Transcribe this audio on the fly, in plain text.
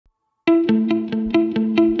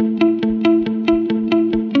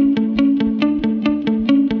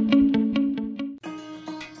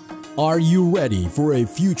Are you ready for a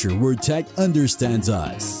future where tech understands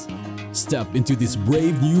us? Step into this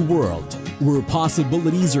brave new world where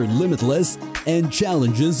possibilities are limitless and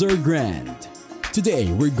challenges are grand.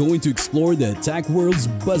 Today, we're going to explore the tech world's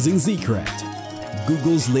buzzing secret,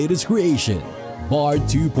 Google's latest creation, Bard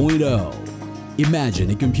 2.0. Imagine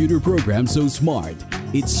a computer program so smart,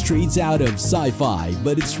 it's straight out of sci-fi,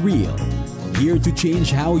 but it's real. Here to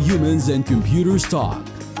change how humans and computers talk.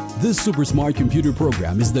 This super smart computer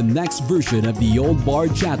program is the next version of the old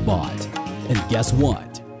Bard chatbot. And guess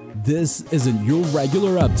what? This isn't your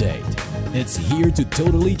regular update. It's here to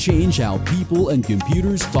totally change how people and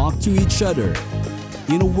computers talk to each other.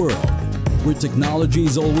 In a world where technology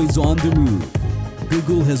is always on the move,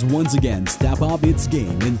 Google has once again stepped up its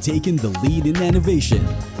game and taken the lead in innovation.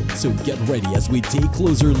 So get ready as we take a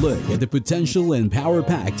closer look at the potential and power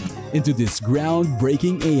packed into this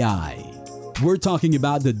groundbreaking AI. We're talking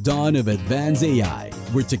about the dawn of advanced AI,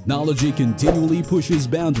 where technology continually pushes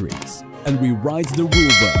boundaries and rewrites the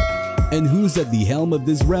rulebook. And who's at the helm of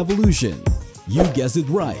this revolution? You guessed it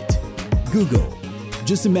right, Google.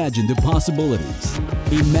 Just imagine the possibilities.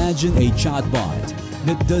 Imagine a chatbot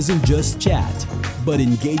that doesn't just chat, but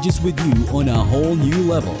engages with you on a whole new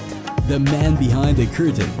level. The man behind the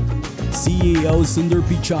curtain, CEO Sundar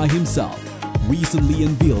Pichai himself, recently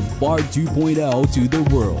unveiled Bard 2.0 to the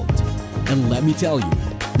world. And let me tell you,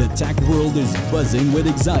 the tech world is buzzing with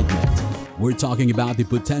excitement. We're talking about the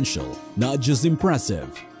potential, not just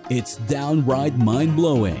impressive, it's downright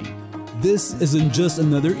mind-blowing. This isn't just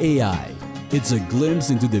another AI, it's a glimpse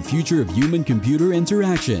into the future of human-computer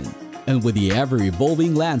interaction. And with the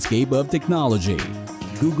ever-evolving landscape of technology,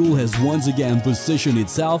 Google has once again positioned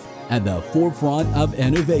itself at the forefront of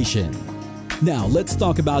innovation. Now let's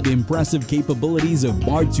talk about the impressive capabilities of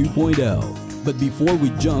Bard 2.0. But before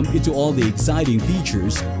we jump into all the exciting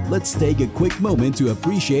features, let's take a quick moment to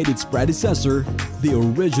appreciate its predecessor, the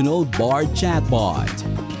original Bard chatbot.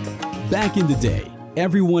 Back in the day,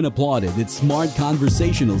 everyone applauded its smart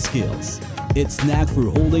conversational skills, its knack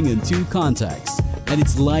for holding into context, and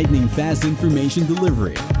its lightning-fast information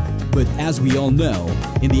delivery. But as we all know,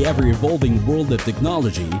 in the ever-evolving world of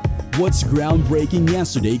technology, what's groundbreaking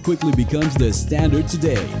yesterday quickly becomes the standard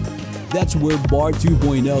today. That's where Bard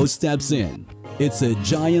 2.0 steps in. It's a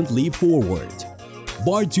giant leap forward.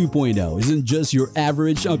 Bard 2.0 isn't just your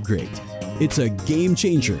average upgrade, it's a game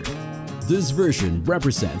changer. This version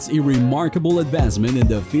represents a remarkable advancement in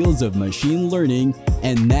the fields of machine learning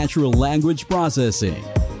and natural language processing.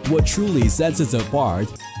 What truly sets it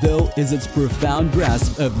apart, though, is its profound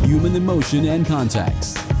grasp of human emotion and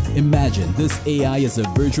context. Imagine this AI as a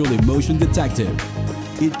virtual emotion detective.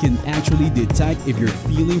 It can actually detect if you're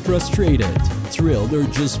feeling frustrated, thrilled, or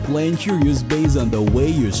just plain curious based on the way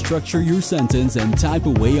you structure your sentence and type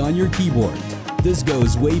away on your keyboard. This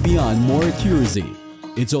goes way beyond more accuracy.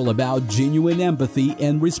 It's all about genuine empathy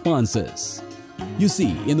and responses. You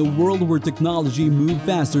see, in a world where technology moves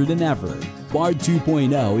faster than ever, Bard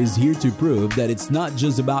 2.0 is here to prove that it's not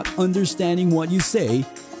just about understanding what you say,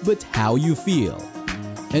 but how you feel.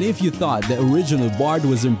 And if you thought the original Bard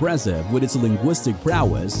was impressive with its linguistic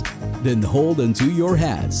prowess, then hold on to your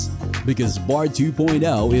hats, because Bard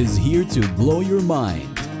 2.0 is here to blow your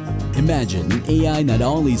mind. Imagine an AI not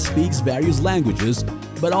only speaks various languages,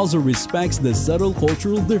 but also respects the subtle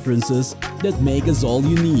cultural differences that make us all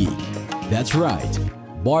unique. That's right,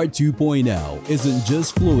 Bard 2.0 isn't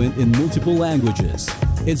just fluent in multiple languages.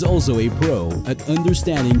 It's also a pro at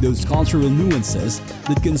understanding those cultural nuances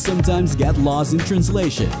that can sometimes get lost in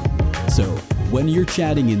translation. So, when you're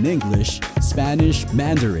chatting in English, Spanish,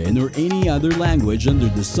 Mandarin, or any other language under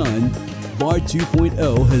the sun, Bard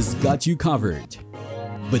 2.0 has got you covered.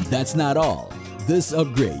 But that's not all. This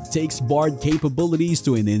upgrade takes Bard capabilities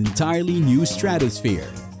to an entirely new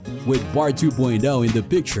stratosphere. With Bard 2.0 in the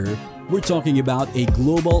picture, we're talking about a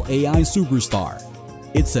global AI superstar.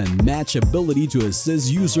 Its unmatched ability to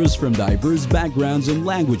assist users from diverse backgrounds and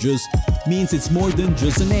languages means it's more than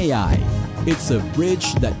just an AI. It's a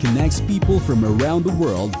bridge that connects people from around the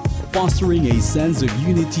world, fostering a sense of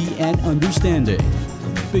unity and understanding.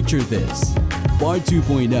 Picture this. Bard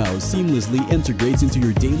 2.0 seamlessly integrates into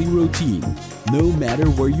your daily routine, no matter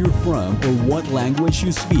where you're from or what language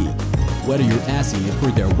you speak. Whether you're asking it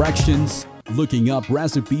for directions, looking up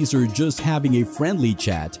recipes, or just having a friendly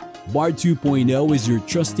chat, Bard 2.0 is your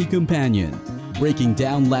trusty companion, breaking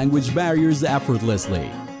down language barriers effortlessly.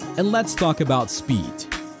 And let's talk about speed.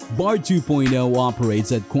 Bard 2.0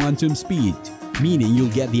 operates at quantum speed, meaning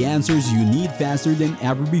you'll get the answers you need faster than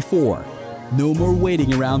ever before. No more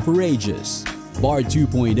waiting around for ages. Bard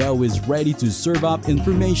 2.0 is ready to serve up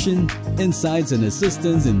information, insights, and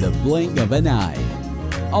assistance in the blink of an eye.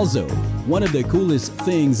 Also, one of the coolest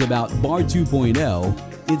things about Bard 2.0,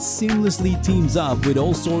 it seamlessly teams up with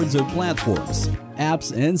all sorts of platforms,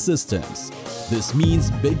 apps, and systems. This means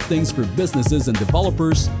big things for businesses and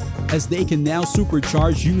developers, as they can now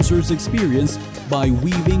supercharge users' experience by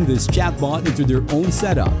weaving this chatbot into their own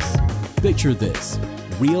setups. Picture this: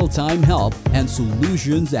 real-time help and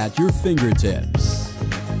solutions at your fingertips.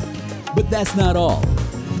 But that's not all.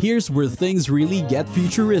 Here's where things really get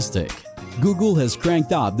futuristic. Google has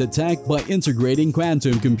cranked up the tech by integrating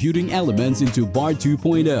quantum computing elements into Bard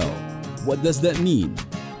 2.0. What does that mean?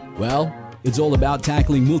 Well, it's all about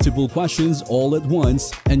tackling multiple questions all at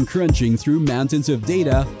once and crunching through mountains of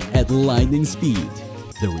data at lightning speed.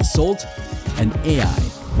 The result? An AI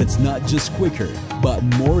that's not just quicker, but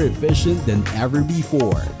more efficient than ever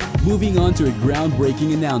before. Moving on to a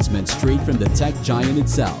groundbreaking announcement straight from the tech giant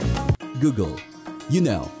itself, Google. You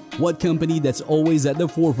know, what company that's always at the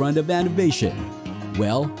forefront of innovation?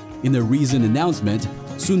 Well, in a recent announcement,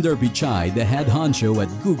 Sundar Pichai, the head honcho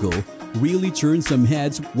at Google, really turned some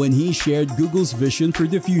heads when he shared Google's vision for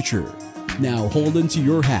the future. Now hold on to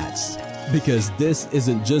your hats, because this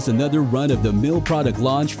isn't just another run-of-the-mill product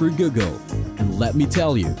launch for Google. And let me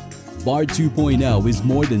tell you, Bard 2.0 is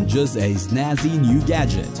more than just a snazzy new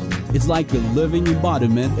gadget. It's like the living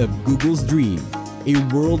embodiment of Google's dream. A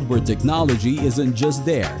world where technology isn't just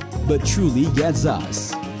there, but truly gets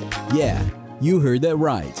us. Yeah, you heard that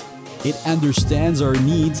right. It understands our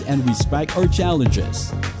needs and respects our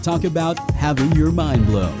challenges. Talk about having your mind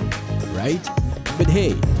blown, right? But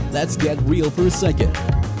hey, let's get real for a second.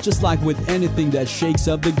 Just like with anything that shakes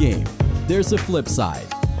up the game, there's a flip side.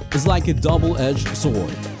 It's like a double-edged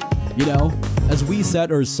sword. You know, as we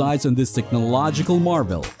set our sights on this technological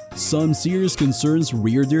marvel, some serious concerns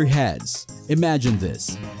rear their heads. Imagine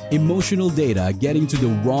this: emotional data getting to the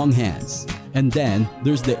wrong hands. And then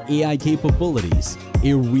there's the AI capabilities,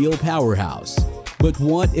 a real powerhouse. But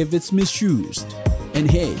what if it's misused?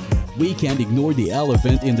 And hey, we can't ignore the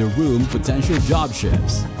elephant in the room: potential job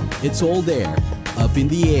shifts. It's all there, up in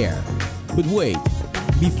the air. But wait,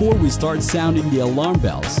 before we start sounding the alarm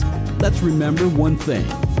bells, let's remember one thing: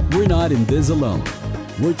 we're not in this alone.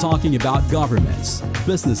 We're talking about governments,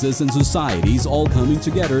 businesses, and societies all coming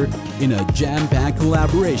together in a jam-packed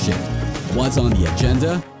collaboration. What's on the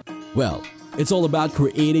agenda? Well, it's all about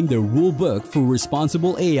creating the rule book for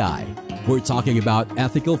responsible AI. We're talking about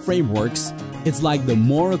ethical frameworks. It's like the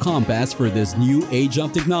moral compass for this new age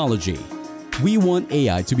of technology. We want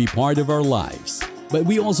AI to be part of our lives, but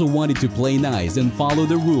we also want it to play nice and follow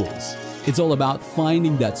the rules. It's all about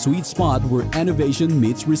finding that sweet spot where innovation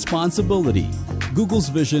meets responsibility. Google's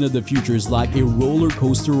vision of the future is like a roller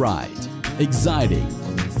coaster ride. Exciting,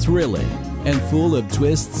 thrilling, and full of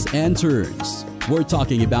twists and turns. We're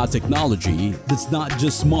talking about technology that's not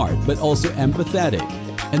just smart but also empathetic.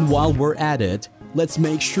 And while we're at it, let's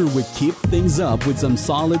make sure we keep things up with some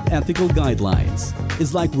solid ethical guidelines.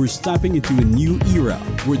 It's like we're stepping into a new era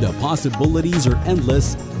where the possibilities are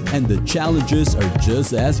endless and the challenges are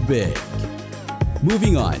just as big.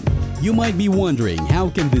 Moving on, you might be wondering, how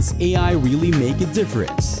can this AI really make a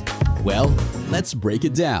difference? Well, let's break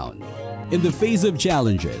it down. In the face of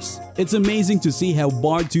challenges, it's amazing to see how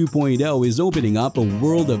Bard 2.0 is opening up a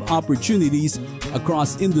world of opportunities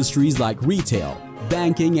across industries like retail,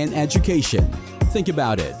 banking, and education. Think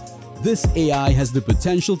about it. This AI has the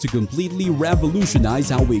potential to completely revolutionize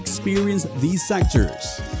how we experience these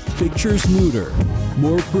sectors. Picture smoother,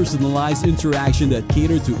 more personalized interaction that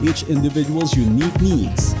cater to each individual's unique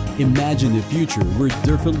needs. Imagine a future where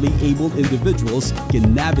differently abled individuals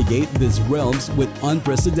can navigate these realms with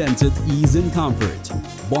unprecedented ease and comfort.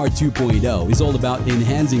 Bard 2.0 is all about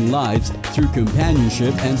enhancing lives through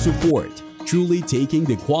companionship and support, truly taking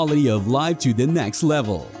the quality of life to the next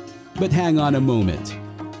level. But hang on a moment.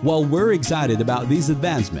 While we're excited about these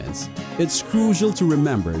advancements, it's crucial to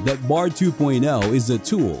remember that Bard 2.0 is a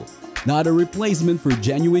tool, not a replacement for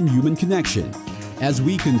genuine human connection. As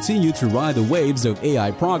we continue to ride the waves of AI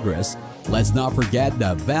progress, let's not forget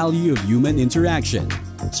the value of human interaction.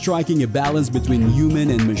 Striking a balance between human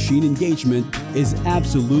and machine engagement is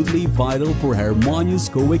absolutely vital for harmonious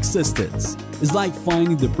coexistence. It's like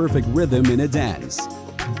finding the perfect rhythm in a dance.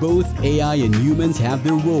 Both AI and humans have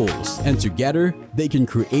their roles, and together they can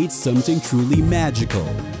create something truly magical.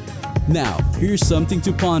 Now, here's something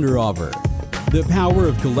to ponder over. The power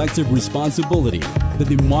of collective responsibility.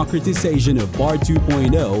 The democratization of Bard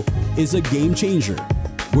 2.0 is a game changer.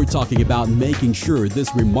 We're talking about making sure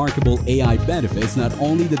this remarkable AI benefits not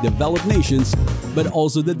only the developed nations, but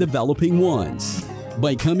also the developing ones.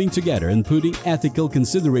 By coming together and putting ethical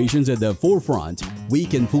considerations at the forefront, we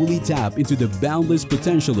can fully tap into the boundless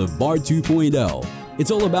potential of Bard 2.0. It's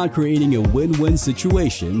all about creating a win-win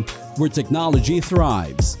situation where technology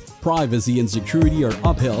thrives, privacy and security are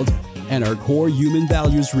upheld, and our core human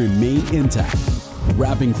values remain intact.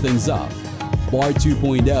 Wrapping things up, BART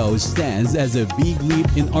 2.0 stands as a big leap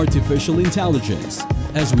in artificial intelligence.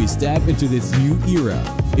 As we step into this new era,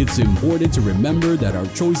 it's important to remember that our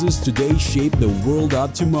choices today shape the world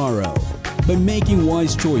of tomorrow. By making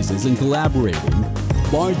wise choices and collaborating,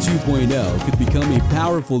 BART 2.0 could become a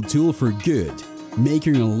powerful tool for good,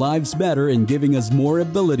 making our lives better and giving us more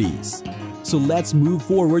abilities. So let's move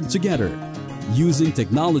forward together, using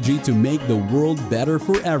technology to make the world better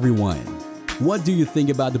for everyone. What do you think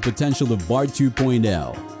about the potential of BART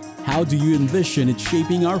 2.0? How do you envision it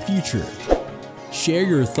shaping our future? Share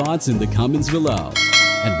your thoughts in the comments below.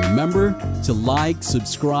 And remember to like,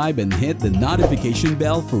 subscribe, and hit the notification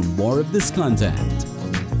bell for more of this content.